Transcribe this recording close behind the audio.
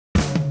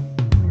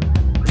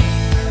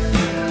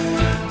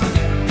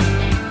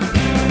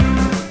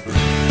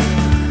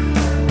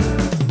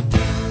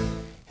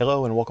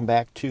Hello and welcome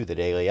back to the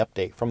Daily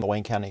Update from the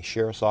Wayne County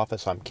Sheriff's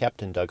Office. I'm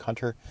Captain Doug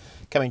Hunter,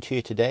 coming to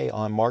you today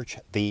on March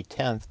the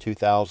 10th,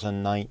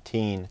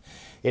 2019.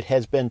 It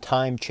has been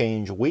time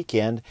change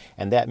weekend,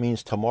 and that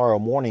means tomorrow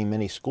morning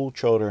many school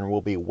children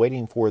will be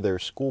waiting for their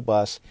school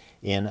bus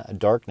in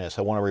darkness.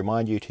 I want to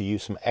remind you to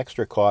use some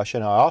extra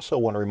caution. I also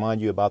want to remind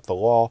you about the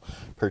law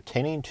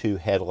pertaining to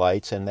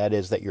headlights, and that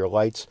is that your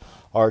lights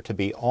are to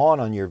be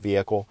on your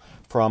vehicle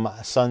from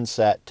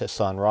sunset to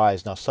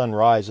sunrise. Now,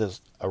 sunrise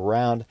is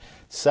around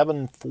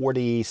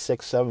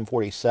 7:46,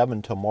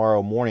 7:47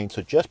 tomorrow morning.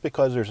 So just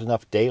because there's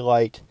enough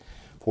daylight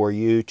for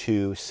you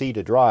to see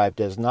to drive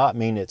does not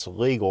mean it's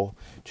legal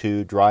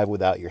to drive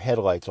without your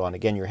headlights on.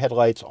 Again, your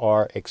headlights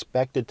are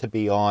expected to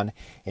be on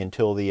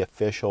until the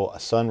official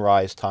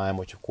sunrise time,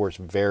 which of course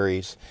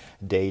varies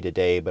day to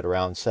day, but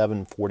around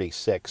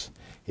 7:46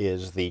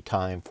 is the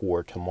time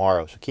for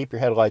tomorrow. So keep your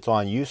headlights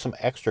on. Use some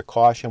extra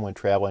caution when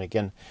traveling.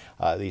 Again,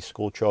 these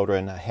school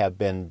children have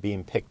been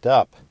being picked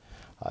up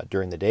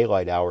during the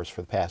daylight hours for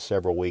the past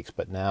several weeks,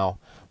 but now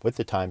with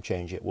the time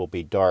change it will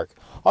be dark.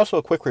 Also,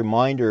 a quick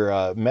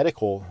reminder,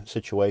 medical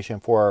situation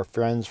for our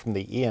friends from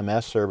the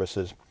EMS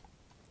services.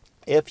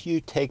 If you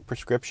take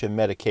prescription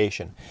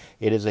medication,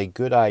 it is a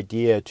good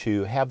idea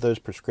to have those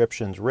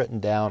prescriptions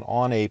written down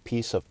on a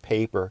piece of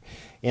paper.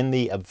 In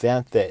the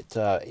event that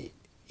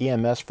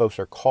EMS folks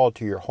are called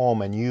to your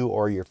home and you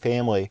or your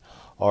family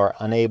are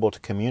unable to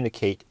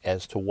communicate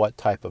as to what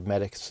type of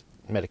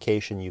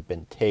medication you've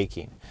been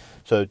taking.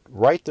 So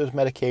write those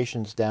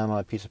medications down on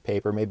a piece of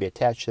paper, maybe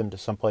attach them to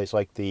someplace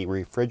like the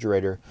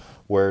refrigerator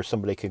where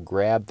somebody could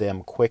grab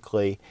them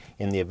quickly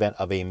in the event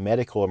of a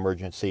medical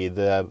emergency.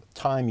 The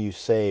time you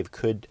save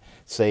could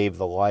save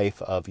the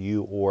life of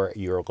you or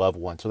your loved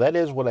one. So that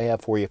is what I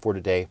have for you for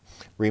today.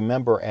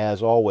 Remember,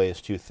 as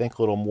always, to think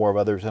a little more of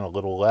others and a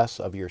little less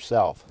of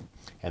yourself,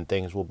 and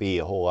things will be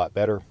a whole lot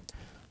better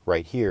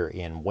right here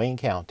in Wayne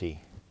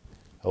County,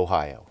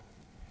 Ohio.